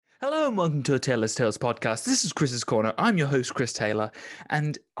Hello and welcome to a Taylor's Tales podcast. This is Chris's Corner. I'm your host, Chris Taylor,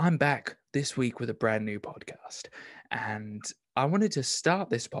 and I'm back this week with a brand new podcast. And I wanted to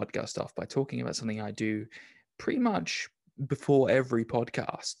start this podcast off by talking about something I do pretty much before every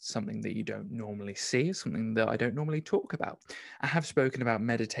podcast, something that you don't normally see, something that I don't normally talk about. I have spoken about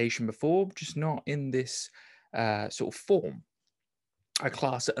meditation before, just not in this sort of form. I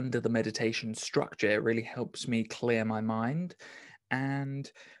class it under the meditation structure. It really helps me clear my mind and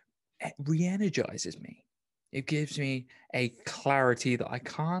it re-energizes me. It gives me a clarity that I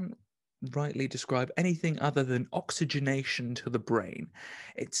can't rightly describe anything other than oxygenation to the brain.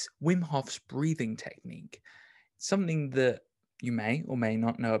 It's Wim Hof's breathing technique. It's something that you may or may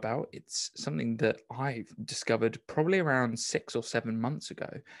not know about. It's something that I've discovered probably around 6 or 7 months ago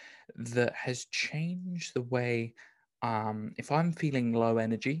that has changed the way, if I'm feeling low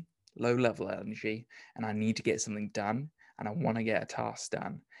energy, low level energy, and I need to get something done and I want to get a task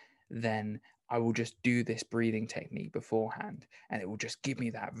done, then I will just do this breathing technique beforehand and it will just give me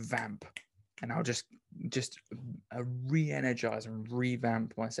that vamp and I'll just re-energize and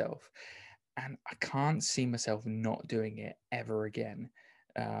revamp myself. And I can't see myself not doing it ever again.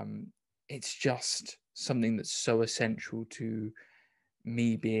 It's just something that's so essential to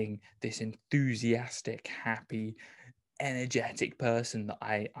me being this enthusiastic, happy, energetic person that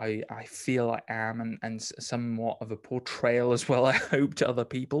I feel I am, and somewhat of a portrayal as well, I hope, to other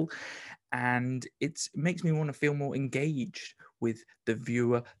people. And it makes me want to feel more engaged with the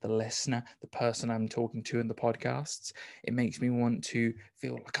viewer, the listener, the person I'm talking to in the podcasts. It makes me want to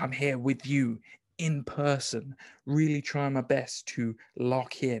feel like I'm here with you in person, really trying my best to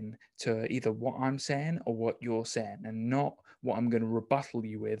lock in to either what I'm saying or what you're saying, and not what I'm going to rebuttal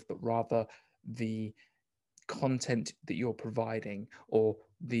you with, but rather the content that you're providing or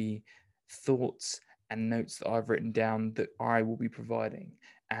the thoughts and notes that I've written down that I will be providing,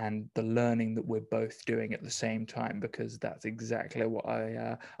 and the learning that we're both doing at the same time, because that's exactly what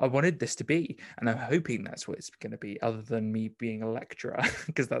I wanted this to be, and I'm hoping that's what it's going to be, other than me being a lecturer,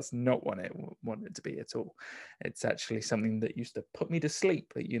 because that's not what it wanted to be at all. It's actually something that used to put me to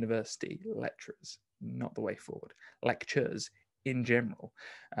sleep at university. Lecturers, not the way forward. Lectures in general.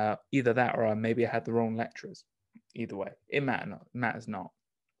 Either that or maybe I had the wrong lecturers. Either way, it matters not.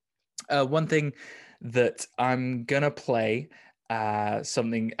 One thing that I'm going to play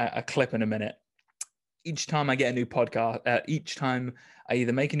a clip in a minute. Each time I get a new podcast, each time I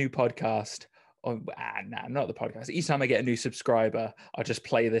either make a new podcast or, not the podcast. Each time I get a new subscriber, I'll just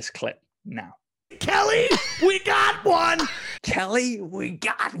play this clip now. Kelly, we got one. Kelly, we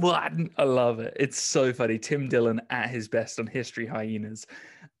got one. I love it. It's so funny. Tim Dillon at his best on History Hyenas.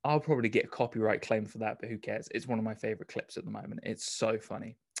 I'll probably get a copyright claim for that, but who cares? It's one of my favorite clips at the moment. It's so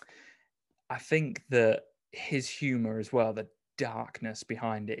funny. I think that his humor as well, the darkness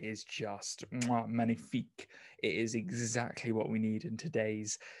behind it, is just magnifique. It is exactly what we need in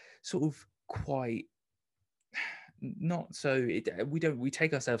today's sort of quite not so we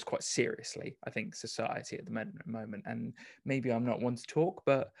take ourselves quite seriously, I think, society at the moment, and maybe I'm not one to talk,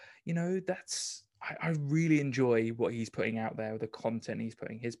 but that's I really enjoy what he's putting out there. The content he's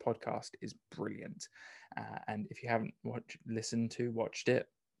putting, his podcast is brilliant, and if you haven't watched it,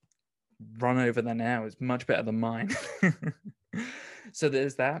 run over there now. It's much better than mine. So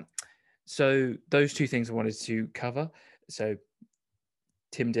there's that. So those two things I wanted to cover. So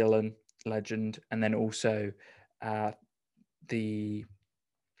Tim Dillon, legend, and then also the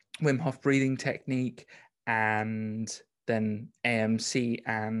Wim Hof breathing technique, and then AMC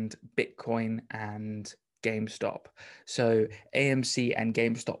and Bitcoin and GameStop. So AMC and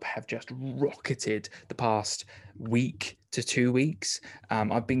GameStop have just rocketed the past week to 2 weeks.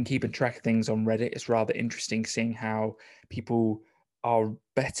 I've been keeping track of things on Reddit. It's rather interesting seeing how people are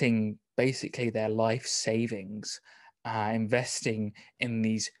betting basically their life savings, investing in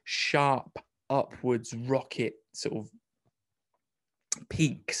these sharp upwards rocket sort of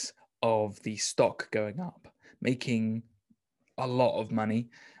peaks of the stock going up, making a lot of money.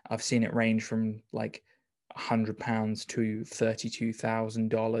 I've seen it range from like £100 to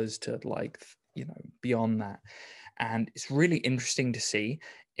 $32,000 to beyond that. And it's really interesting to see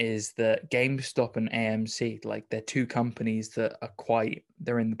is that GameStop and AMC, like, they're two companies that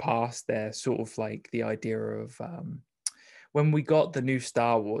they're in the past. They're sort of like the idea of when we got the new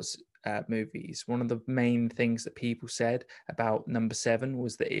Star Wars movies, one of the main things that people said about number 7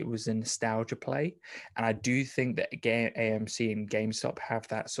 was that it was a nostalgia play. And I do think that AMC and GameStop have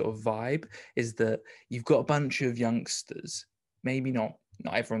that sort of vibe, is that you've got a bunch of youngsters, maybe not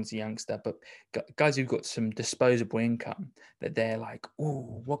not everyone's a youngster, but guys who've got some disposable income, that they're like,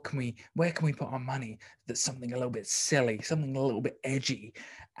 oh, where can we put our money? That's something a little bit silly, something a little bit edgy.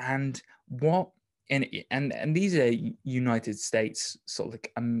 And and these are United States sort of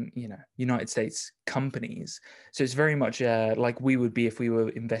like United States companies. So it's very much like we would be if we were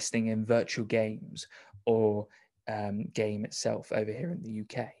investing in virtual games or game itself over here in the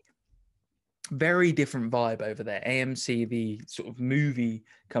UK. Very different vibe over there. AMC, the sort of movie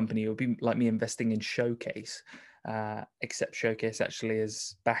company, would be like me investing in Showcase, except Showcase actually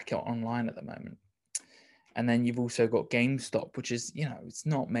is back online at the moment. And then you've also got GameStop, which is, it's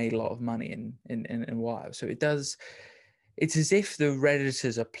not made a lot of money in a while. So it's as if the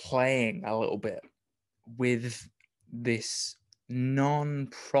Redditors are playing a little bit with this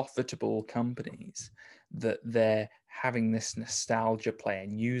non-profitable companies, that they're having this nostalgia play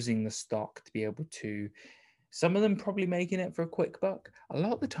and using the stock to be able to, some of them probably making it for a quick buck. A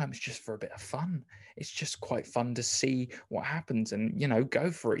lot of the time it's just for a bit of fun. It's just quite fun to see what happens, and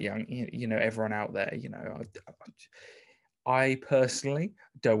go for it, everyone out there. I personally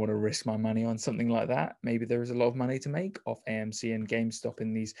don't want to risk my money on something like that. Maybe there is a lot of money to make off AMC and GameStop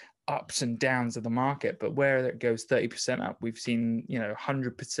in these ups and downs of the market, but where it goes 30% up, we've seen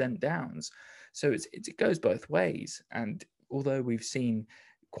 100% downs. So it goes both ways. And although we've seen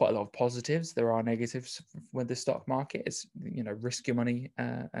quite a lot of positives, there are negatives with the stock market. It's risk your money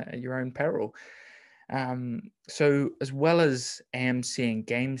at your own peril. So as well as AMC and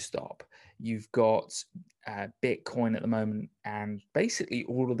GameStop, you've got Bitcoin at the moment, and basically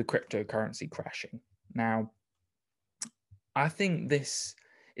all of the cryptocurrency crashing. Now, I think this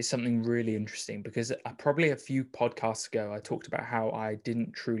is something really interesting, because probably a few podcasts ago, I talked about how I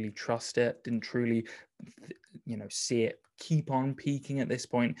didn't truly trust it, didn't truly, see it keep on peaking at this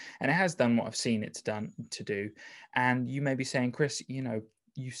point, and it has done what I've seen it's done to do. And you may be saying, Chris,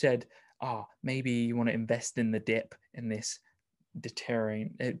 you said, maybe you want to invest in the dip in this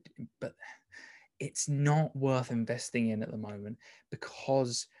deterring, but it's not worth investing in at the moment,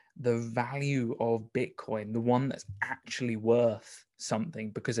 because the value of Bitcoin, the one that's actually worth something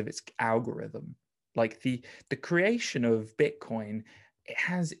because of its algorithm, like the creation of Bitcoin,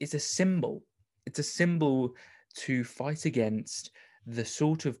 it's a symbol. It's a symbol to fight against the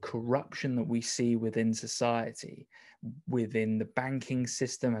sort of corruption that we see within society, within the banking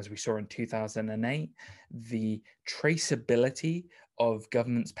system, as we saw in 2008, the traceability of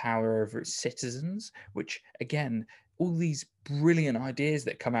government's power over its citizens, which again, all these brilliant ideas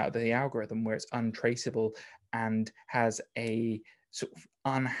that come out of the algorithm where it's untraceable and has a sort of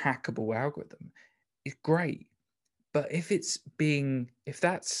unhackable algorithm is great. But if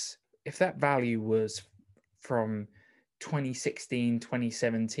that value was from 2016,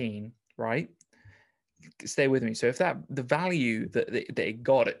 2017, right? Stay with me. So if the value that it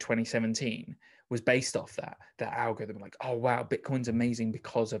got at 2017 was based off that algorithm, like, oh wow, Bitcoin's amazing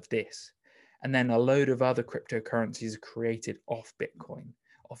because of this, and then a load of other cryptocurrencies are created off Bitcoin,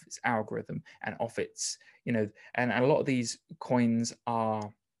 off its algorithm, and off its, and a lot of these coins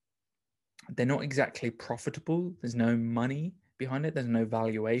they're not exactly profitable. There's no money behind it. There's no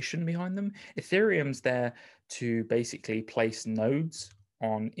valuation behind them. Ethereum's there to basically place nodes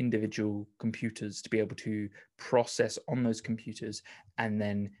on individual computers to be able to process on those computers, and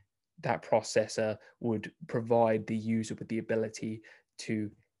then that processor would provide the user with the ability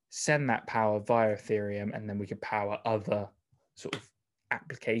to send that power via Ethereum, and then we can power other sort of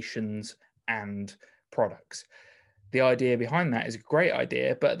applications and products. The idea behind that is a great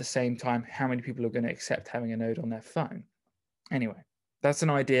idea, but at the same time, how many people are going to accept having a node on their phone? Anyway, that's an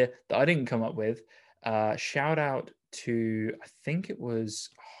idea that I didn't come up with. Shout out to, I think it was,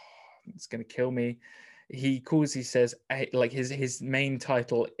 it's going to kill me. He says, like his main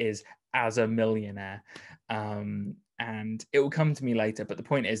title is As a Millionaire. And it will come to me later. But the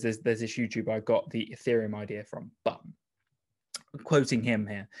point is, there's this YouTuber I got the Ethereum idea from, but I'm quoting him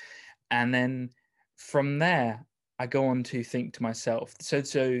here. And then from there, I go on to think to myself, so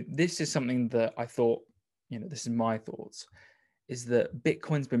this is something that I thought, this is my thoughts, is that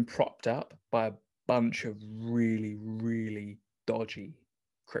Bitcoin's been propped up by a bunch of really, really dodgy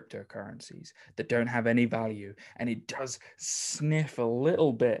cryptocurrencies that don't have any value. And it does sniff a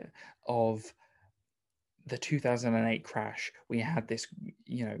little bit of the 2008 crash. We had this,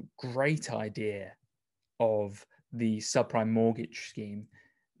 great idea of the subprime mortgage scheme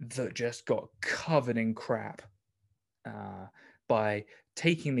that just got covered in crap by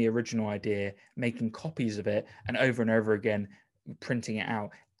taking the original idea, making copies of it, and over again printing it out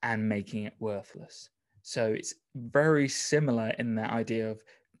and making it worthless. So it's very similar in that idea of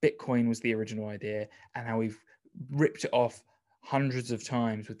Bitcoin was the original idea, and how we've ripped it off hundreds of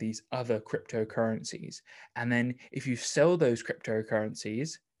times with these other cryptocurrencies. And then if you sell those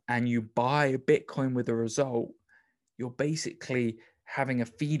cryptocurrencies and you buy Bitcoin with a result, you're basically having a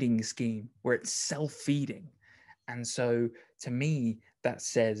feeding scheme where it's self-feeding. And so to me, that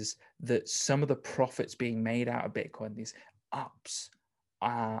says that some of the profits being made out of Bitcoin, these ups,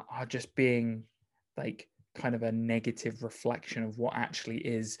 are just being like kind of a negative reflection of what actually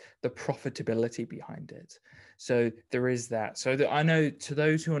is the profitability behind it. So there is that. So that I know, to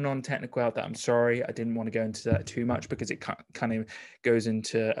those who are non-technical out there, I'm sorry, I didn't want to go into that too much because it kind of goes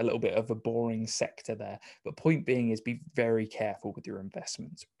into a little bit of a boring sector there. But point being is, be very careful with your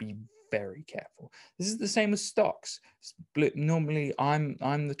investments. Be very careful. This is the same with stocks. Normally,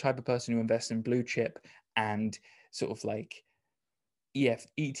 I'm the type of person who invests in blue chip and sort of like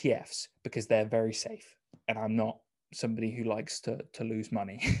ETFs because they're very safe, and I'm not somebody who likes to lose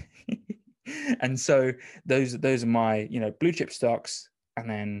money. And so those are my, blue chip stocks, and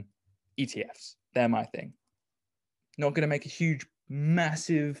then ETFs. They're my thing. Not going to make a huge,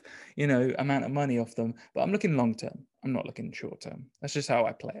 massive, amount of money off them, but I'm looking long term. I'm not looking short term. That's just how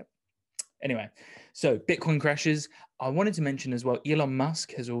I play it. Anyway, so Bitcoin crashes. I wanted to mention as well, Elon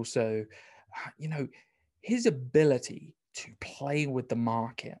Musk has also, his ability to play with the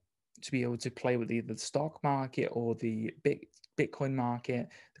market, to be able to play with either the stock market or the Bitcoin market,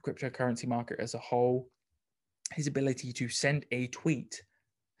 the cryptocurrency market as a whole, his ability to send a tweet.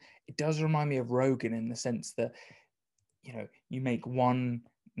 It does remind me of Rogan in the sense that, you make one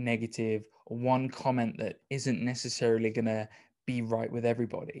negative or one comment that isn't necessarily going to be right with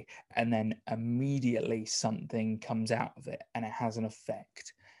everybody, and then immediately something comes out of it and it has an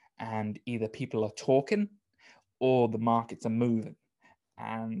effect, and either people are talking or the markets are moving.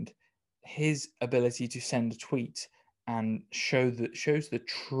 And his ability to send a tweet and shows the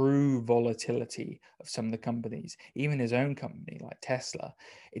true volatility of some of the companies, even his own company like Tesla,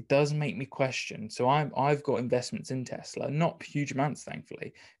 it does make me question. So I've got investments in Tesla, not huge amounts,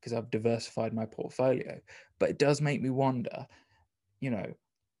 thankfully, because I've diversified my portfolio, but it does make me wonder,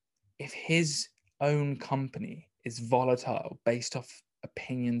 if his own company is volatile based off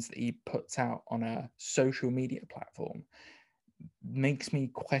opinions that he puts out on a social media platform, makes me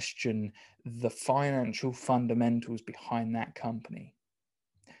question the financial fundamentals behind that company.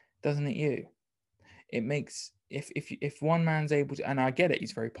 Doesn't it you? It makes, if one man's able to, and I get it,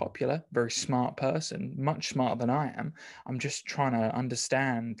 he's very popular, very smart person, much smarter than I am. I'm just trying to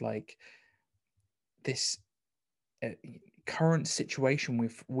understand like this current situation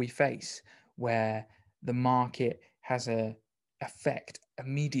we face, where the market has a effect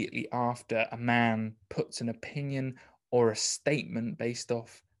immediately after a man puts an opinion or a statement based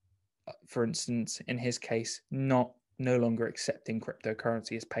off, for instance, in his case, no longer accepting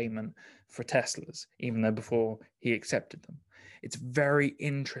cryptocurrency as payment for Teslas, even though before he accepted them. It's very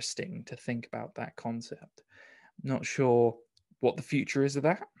interesting to think about that concept. Not sure what the future is of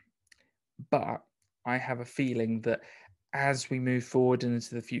that, but I have a feeling that as we move forward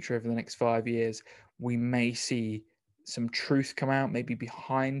into the future over the next 5 years, we may see some truth come out, maybe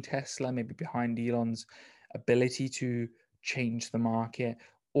behind Tesla, maybe behind Elon's ability to change the market,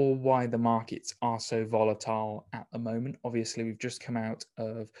 or why the markets are so volatile at the moment. Obviously, we're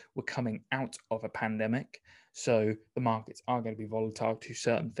coming out of a pandemic, so the markets are going to be volatile to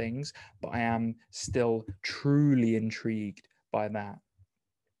certain things, but I am still truly intrigued by that.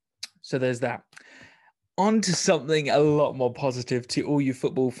 So there's that. On to something a lot more positive to all you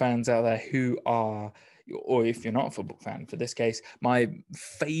football fans out there who are, or if you're not a football fan, for this case, my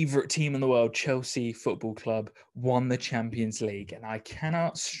favorite team in the world, Chelsea Football Club, won the Champions League. And I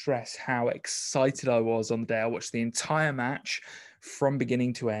cannot stress how excited I was on the day. I watched the entire match from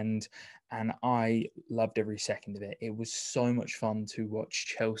beginning to end, and I loved every second of it. It was so much fun to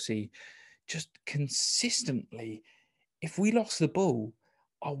watch Chelsea just consistently. If we lost the ball,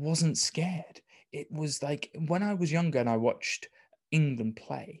 I wasn't scared. It was like when I was younger and I watched England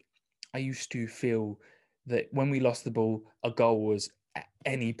play, I used to feel that when we lost the ball, a goal was at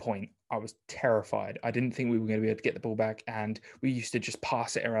any point. I was terrified. I didn't think we were going to be able to get the ball back, and we used to just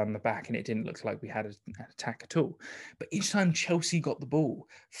pass it around the back, and it didn't look like we had an attack at all. But each time Chelsea got the ball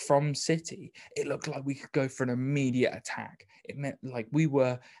from City, it looked like we could go for an immediate attack. It meant like we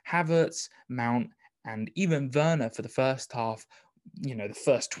were Havertz, Mount, and even Werner for the first half. The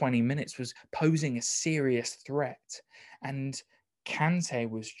first 20 minutes was posing a serious threat. And Kante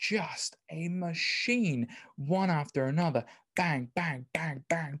was just a machine, one after another. Bang, bang, bang,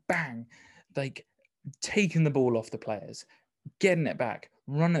 bang, bang. Like taking the ball off the players, getting it back,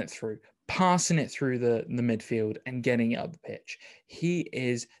 running it through, passing it through the midfield and getting it up the pitch. He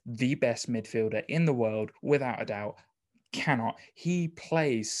is the best midfielder in the world, without a doubt. cannot. He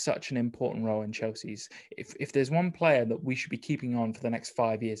plays such an important role in Chelsea's. If there's one player that we should be keeping on for the next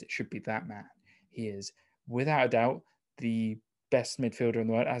 5 years, it should be that man. He is, without a doubt, the best midfielder in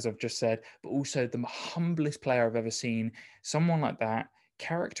the world, as I've just said, but also the humblest player I've ever seen. Someone like that,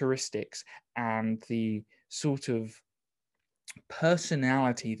 characteristics and the sort of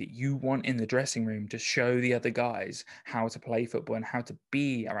personality that you want in the dressing room to show the other guys how to play football and how to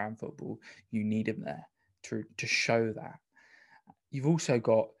be around football, you need him there to show that. You've also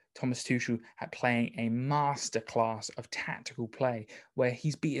got Thomas Tuchel at playing a masterclass of tactical play where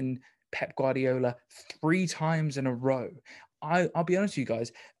he's beaten Pep Guardiola 3 times in a row. I'll be honest with you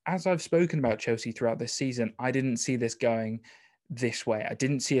guys, as I've spoken about Chelsea throughout this season, I didn't see this going this way. I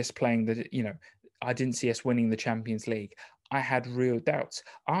didn't see us I didn't see us winning the Champions League. I had real doubts.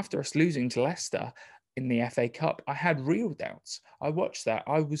 After us losing to Leicester in the FA Cup, I had real doubts. I watched that.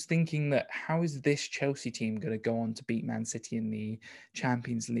 I was thinking that how is this Chelsea team going to go on to beat Man City in the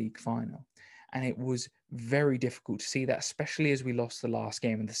Champions League final? And it was very difficult to see that, especially as we lost the last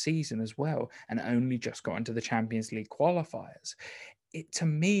game of the season as well and only just got into the Champions League qualifiers. It, to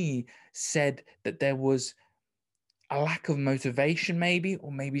me, said that there was a lack of motivation maybe,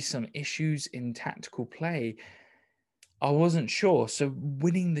 or maybe some issues in tactical play. I wasn't sure. So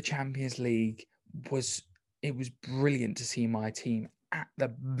winning the Champions League was brilliant to see my team at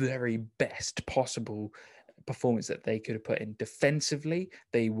the very best possible performance that they could have put in. Defensively,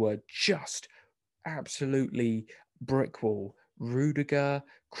 they were just absolutely brick wall. Rudiger,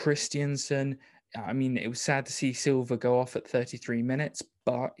 Christiansen. I mean, it was sad to see Silva go off at 33 minutes,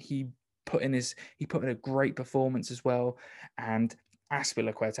 but he put in a great performance as well. And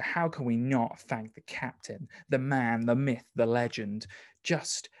Azpilicueta, how can we not thank the captain, the man, the myth, the legend?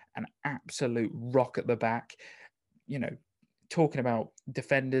 Just an absolute rock at the back. You know, talking about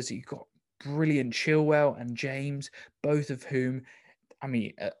defenders, you've got brilliant Chilwell and James, both of whom, I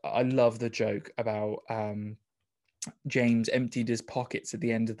mean, I love the joke about James emptied his pockets at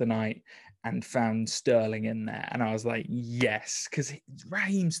the end of the night and found Sterling in there. And I was like, yes, because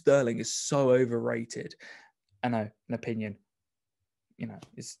Raheem Sterling is so overrated. I know, an opinion.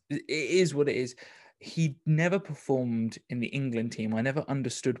 It is what it is. He never performed in the England team. I never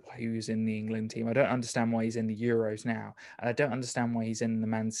understood why he was in the England team. I don't understand why he's in the Euros now. And I don't understand why he's in the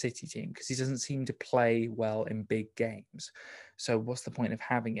Man City team because he doesn't seem to play well in big games. So what's the point of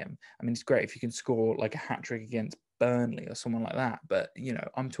having him? I mean, it's great if you can score like a hat-trick against Burnley or someone like that. But,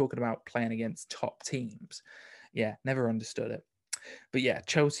 I'm talking about playing against top teams. Yeah, never understood it. But yeah,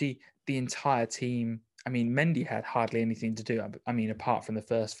 Chelsea, the entire team. I mean, Mendy had hardly anything to do. I mean, apart from the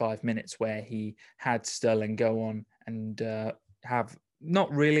first 5 minutes where he had Sterling go on and have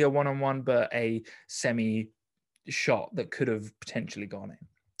not really a one-on-one, but a semi shot that could have potentially gone in.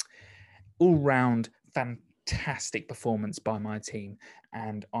 All round, fantastic performance by my team.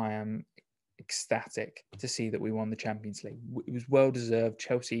 And I am ecstatic to see that we won the Champions League. It was well deserved.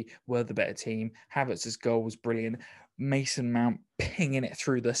 Chelsea were the better team. Havertz's goal was brilliant. Mason Mount pinging it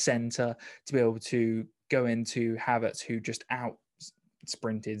through the center to be able to go into Havertz, who just out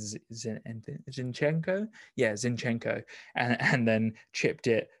sprinted Zinchenko. Yeah, Zinchenko, and then chipped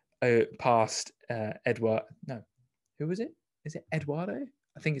it past Edward. No, who was it? Is it Eduardo?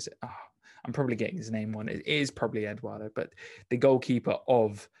 I think it's. I'm probably getting his name wrong. It is probably Eduardo, but the goalkeeper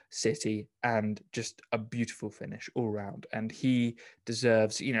of City, and just a beautiful finish all round. And he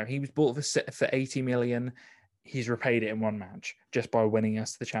deserves, he was bought for 80 million. He's repaid it in one match just by winning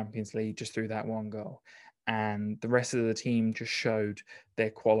us the Champions League just through that one goal. And the rest of the team just showed their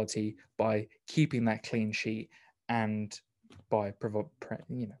quality by keeping that clean sheet and by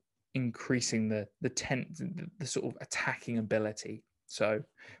increasing the sort of attacking ability. So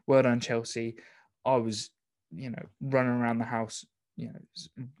well done, Chelsea. I was, running around the house,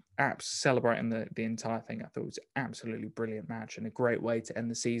 celebrating the entire thing. I thought it was an absolutely brilliant match and a great way to end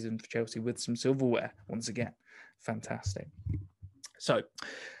the season for Chelsea with some silverware once again. Fantastic. So,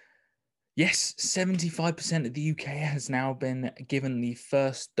 yes, 75% of the UK has now been given the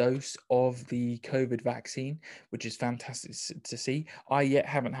first dose of the COVID vaccine, which is fantastic to see. I yet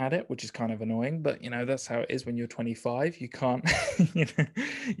haven't had it, which is kind of annoying, but that's how it is when you're 25. You can't,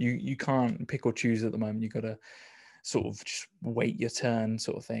 you can't pick or choose at the moment. You've got to sort of just wait your turn,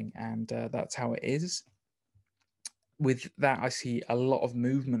 sort of thing, and that's how it is. With that, I see a lot of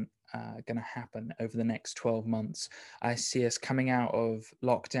movement going to happen over the next 12 months. I see us coming out of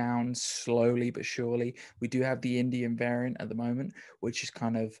lockdown slowly but surely. We do have the Indian variant at the moment, which is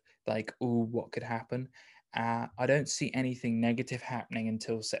kind of like, oh, what could happen? I don't see anything negative happening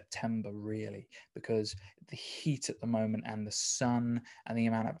until September, really, because the heat at the moment and the sun and the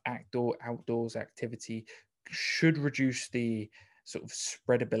amount of outdoors activity should reduce the sort of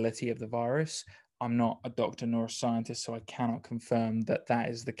spreadability of the virus. I'm not a doctor nor a scientist, so I cannot confirm that that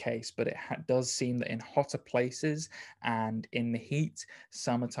is the case, but it does seem that in hotter places and in the heat,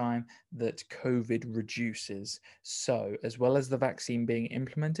 summertime, that COVID reduces. So, as well as the vaccine being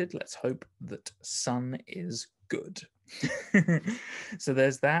implemented, let's hope that sun is good. So,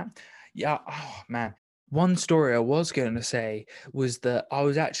 there's that. Yeah, oh man. One story I was going to say was that I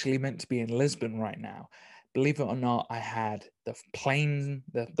was actually meant to be in Lisbon right now. Believe it or not, I had the plane,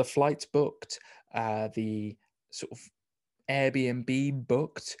 the flights booked, the sort of Airbnb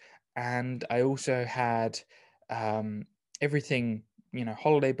booked, and I also had um, everything,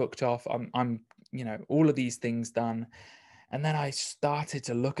 holiday booked off. I'm, all of these things done. And then I started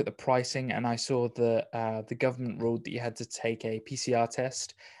to look at the pricing, and I saw that the government ruled that you had to take a PCR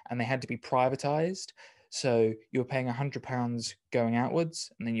test, and they had to be privatized. So you're paying £100 going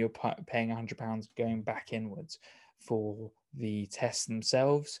outwards, and then you're paying £100 going back inwards for the tests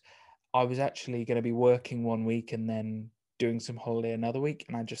themselves. I was actually going to be working one week and then doing some holiday another week,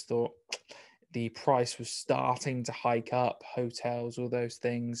 and I just thought the price was starting to hike up. Hotels, all those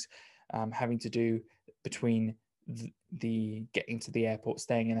things, having to do between the getting to the airport,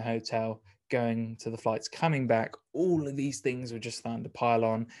 staying in a hotel, going to the flights, coming back, all of these things were just starting to pile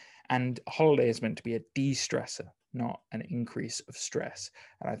on. And holiday is meant to be a de-stressor, not an increase of stress.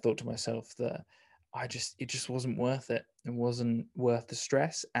 And I thought to myself that it just wasn't worth it. It wasn't worth the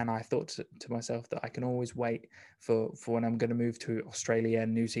stress. And I thought to myself that I can always wait for when I'm going to move to Australia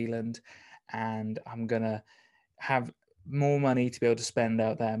and New Zealand, and I'm going to have more money to be able to spend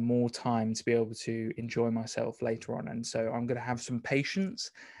out there, more time to be able to enjoy myself later on. And so I'm going to have some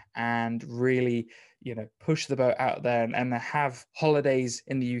patience and really, push the boat out there and have holidays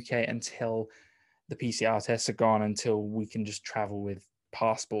in the UK until the PCR tests are gone, until we can just travel with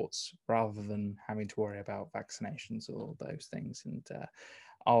passports rather than having to worry about vaccinations or all those things. And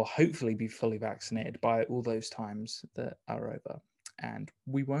I'll hopefully be fully vaccinated by all those times that are over, and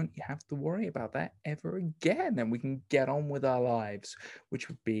we won't have to worry about that ever again, and we can get on with our lives, which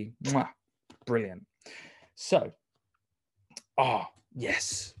would be brilliant. So,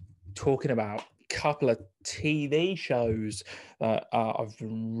 yes, talking about a couple of TV shows that I've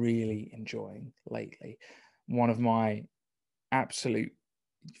been really enjoying lately. One of my absolute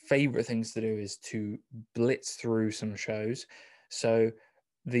favorite things to do is to blitz through some shows. So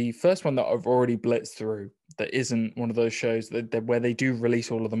the first one that I've already blitzed through that isn't one of those shows that where they do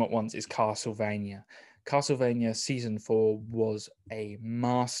release all of them at once is Castlevania. Castlevania season 4 was a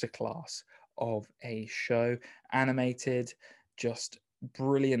masterclass of a show, animated, just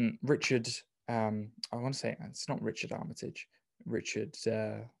brilliant. Richard, I want to say it's not Richard Armitage. Richard,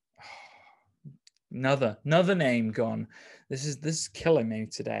 another name gone. This is killing me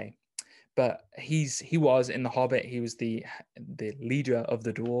today. But he was in The Hobbit. He was the leader of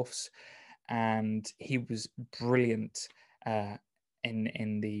the dwarfs, and he was brilliant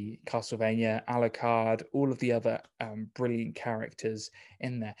in the Castlevania, Alucard, all of the other brilliant characters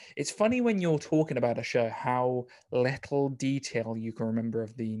in there. It's funny when you're talking about a show how little detail you can remember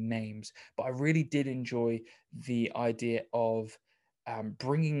of the names, but I really did enjoy the idea of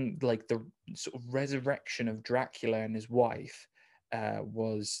bringing like the sort of resurrection of Dracula and his wife.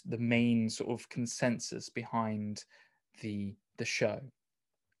 Was the main sort of consensus behind the show.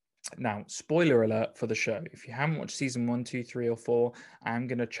 Now, spoiler alert for the show. If you haven't watched season 1, 2, 3, or 4, I'm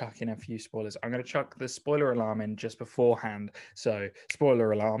going to chuck in a few spoilers. I'm going to chuck the spoiler alarm in just beforehand. So,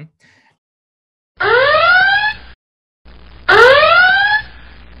 spoiler alarm.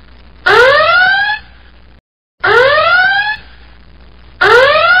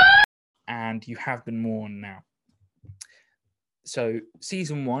 And you have been warned now. So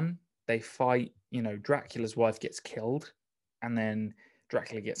season 1, they fight, Dracula's wife gets killed, and then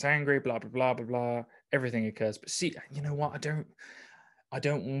Dracula gets angry, blah, blah, blah, blah, blah. Everything occurs. But see, you know what? I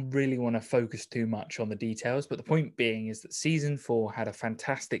don't really want to focus too much on the details, but the point being is that season 4 had a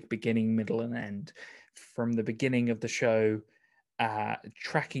fantastic beginning, middle, and end. From the beginning of the show,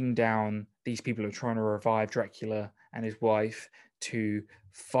 tracking down these people who are trying to revive Dracula and his wife, to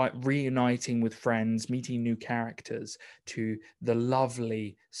reuniting with friends, meeting new characters, to the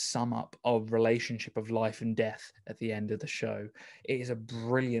lovely sum up of relationship of life and death at the end of the show. It is a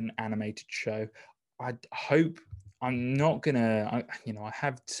brilliant animated show. I hope I'm not gonna, I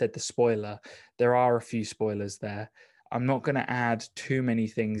have said the spoiler. There are a few spoilers there. I'm not going to add too many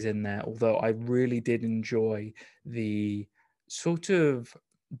things in there, although I really did enjoy the sort of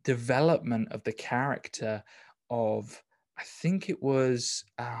development of the character of, I think it was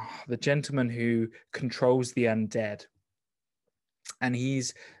the gentleman who controls the undead, and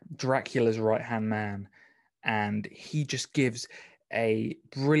he's Dracula's right-hand man. and he just gives a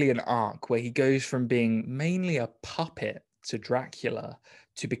brilliant arc where he goes from being mainly a puppet to Dracula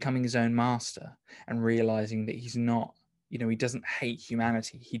to becoming his own master and realizing that he's not, he doesn't hate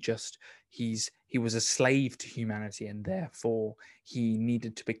humanity. He was a slave to humanity, and therefore he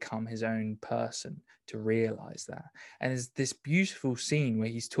needed to become his own person to realize that. And there's this beautiful scene where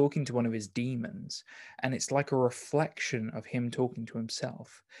he's talking to one of his demons, and it's like a reflection of him talking to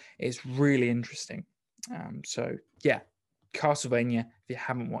himself. It's really interesting. So yeah, Castlevania, if you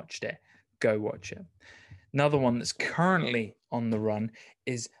haven't watched it, go watch it. Another one that's currently on the run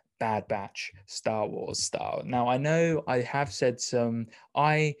is Bad Batch Star Wars style. Now, I know I have said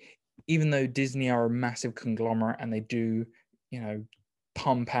even though Disney are a massive conglomerate and they do,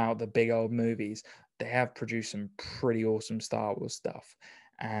 pump out the big old movies, they have produced some pretty awesome Star Wars stuff.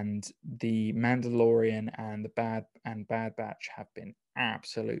 And the Mandalorian and the Bad Batch have been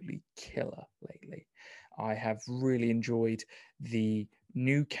absolutely killer lately. I have really enjoyed the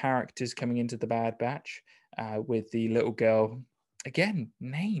new characters coming into the Bad Batch, with the little girl. Again,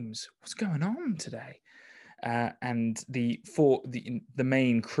 names. What's going on today? And the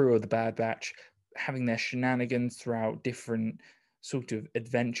main crew of the Bad Batch having their shenanigans throughout different sort of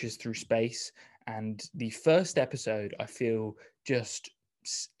adventures through space. And the first episode, I feel, just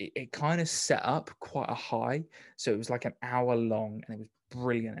it kind of set up quite a high. So it was like an hour long, and it was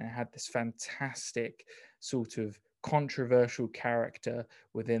brilliant. And it had this fantastic sort of controversial character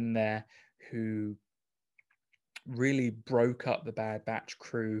within there who really broke up the Bad Batch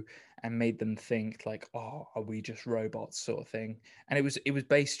crew and made them think like, oh, are we just robots, sort of thing. And it was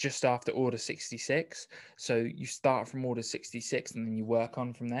based just after Order 66. So you start from Order 66 and then you work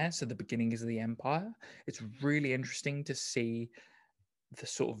on from there. So the beginnings of the Empire. It's really interesting to see the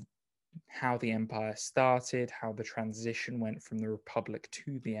sort of how the Empire started, how the transition went from the Republic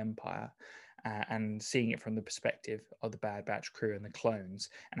to the Empire. And seeing it from the perspective of the Bad Batch crew and the clones,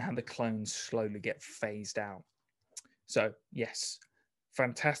 and how the clones slowly get phased out. So, yes,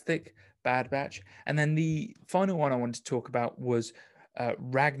 fantastic Bad Batch. And then the final one I wanted to talk about was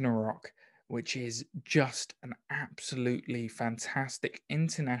Ragnarok, which is just an absolutely fantastic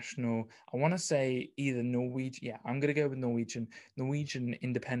international, I want to say either Norwegian, yeah, I'm going to go with Norwegian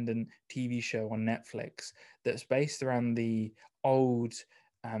independent TV show on Netflix that's based around the old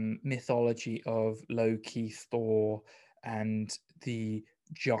mythology of Loki, Thor, and the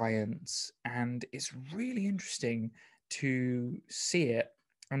giants. And it's really interesting to see it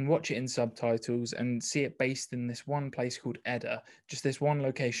and watch it in subtitles and see it based in this one place called Edda, just this one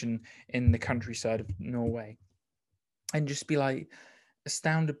location in the countryside of Norway, and just be like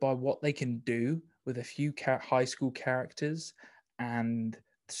astounded by what they can do with a few high school characters and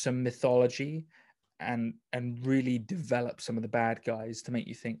some mythology, and really develop some of the bad guys to make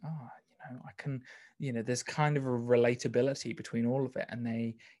you think, oh, I can, there's kind of a relatability between all of it. And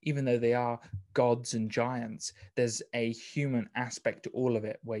they, even though they are gods and giants, there's a human aspect to all of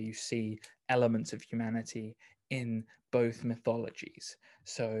it where you see elements of humanity in both mythologies.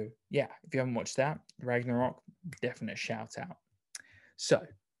 So yeah, if you haven't watched that, Ragnarok, definite shout out. So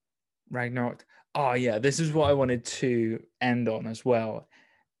Ragnarok. Oh yeah, this is what I wanted to end on as well.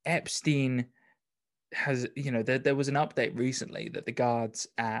 Epstein has, there was an update recently that the guards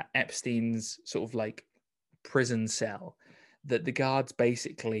at Epstein's sort of like prison cell, that the guards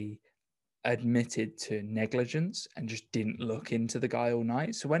basically admitted to negligence and just didn't look into the guy all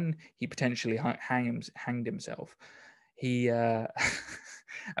night. So when he potentially hanged himself, he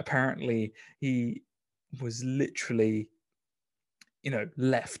apparently he was literally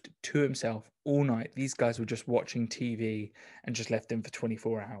left to himself all night. These guys were just watching TV and just left him for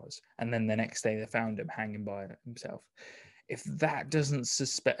 24 hours. And then the next day they found him hanging by himself. If that doesn't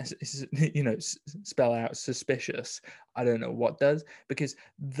spell out suspicious, I don't know what does, because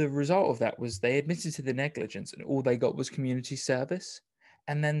the result of that was they admitted to the negligence and all they got was community service.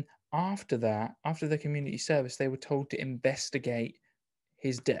 And then after that, after the community service, they were told to investigate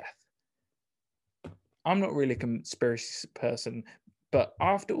his death. I'm not really a conspiracy person, but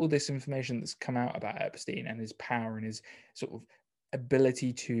after all this information that's come out about Epstein and his power and his sort of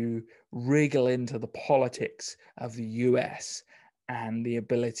ability to wriggle into the politics of the US and the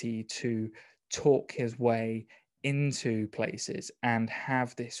ability to talk his way into places and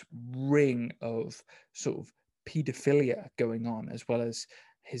have this ring of sort of pedophilia going on, as well as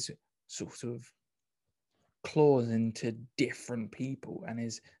his sort of claws into different people and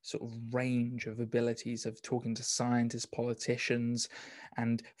his sort of range of abilities of talking to scientists, politicians,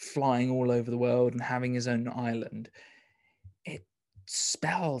 and flying all over the world and having his own island. It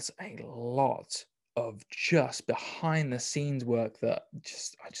spells a lot of just behind the scenes work that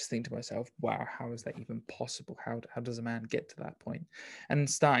I just think to myself, wow, how is that even possible? How does a man get to that point? And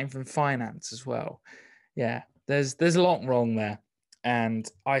starting from finance as well. Yeah, there's a lot wrong there. And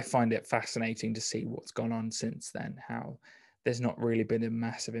I find it fascinating to see what's gone on since then, how there's not really been a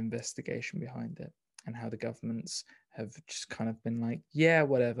massive investigation behind it, and how the governments have just kind of been like, yeah,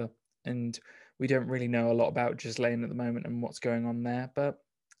 whatever. And we don't really know a lot about Ghislaine at the moment and what's going on there, but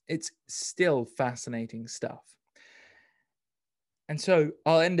it's still fascinating stuff. And so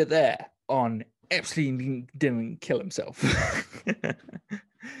I'll end it there on Epstein didn't kill himself.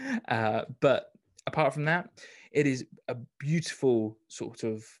 But apart from that, it is a beautiful sort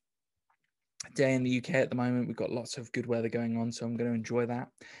of day in the UK at the moment. We've got lots of good weather going on, so I'm going to enjoy that.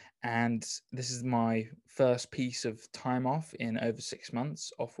 And this is my first piece of time off in over 6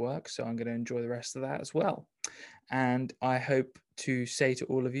 months off work, so I'm going to enjoy the rest of that as well. And I hope to say to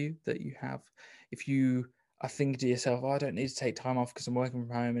all of you that you have, if you are thinking to yourself, oh, I don't need to take time off because I'm working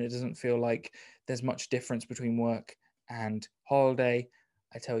from home and it doesn't feel like there's much difference between work and holiday,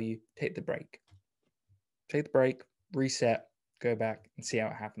 I tell you, take the break. Take the break, reset, go back and see how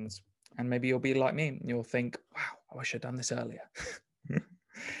it happens. And maybe you'll be like me and you'll think, wow, I wish I'd done this earlier.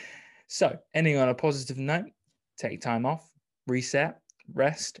 So, ending on a positive note, take time off, reset,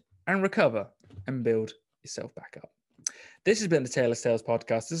 rest, and recover, and build yourself back up. This has been the Taylor's Tales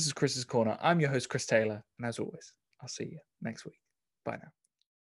podcast. This is Chris's Corner. I'm your host, Chris Taylor. And as always, I'll see you next week. Bye now.